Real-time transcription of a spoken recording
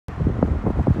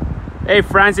Hey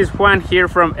Francis, Juan here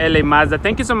from LA Mazda.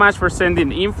 Thank you so much for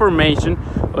sending information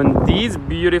on this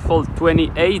beautiful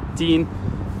 2018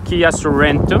 Kia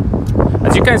Sorento.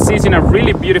 As you can see, it's in a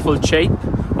really beautiful shape.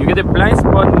 You get the blind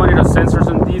spot monitor sensors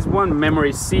on this one,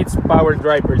 memory seats, power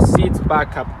driver seats,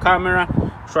 backup camera,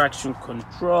 traction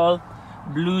control,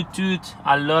 Bluetooth,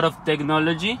 a lot of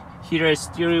technology. Heated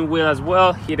steering wheel as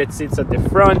well, heated seats at the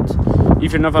front.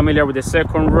 If you're not familiar with the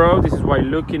second row, this is what you're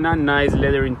looking at. Nice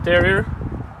leather interior.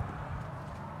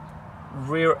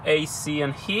 Rear AC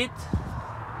and heat.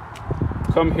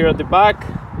 Come here at the back.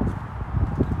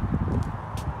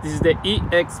 This is the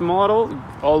EX model,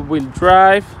 all-wheel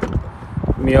drive.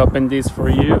 Let me open this for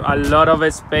you. A lot of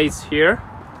space here.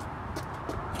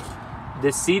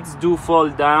 The seats do fall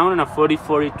down in a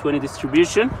 40-40-20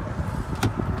 distribution.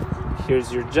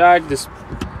 Here's your jack, the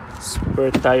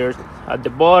spare tire at the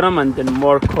bottom, and then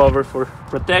more cover for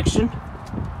protection.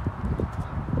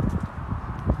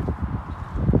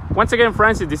 Once again,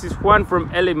 Francis, this is Juan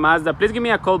from LA Mazda. Please give me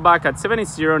a call back at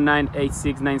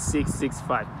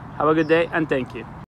 780-986-9665. Have a good day and thank you.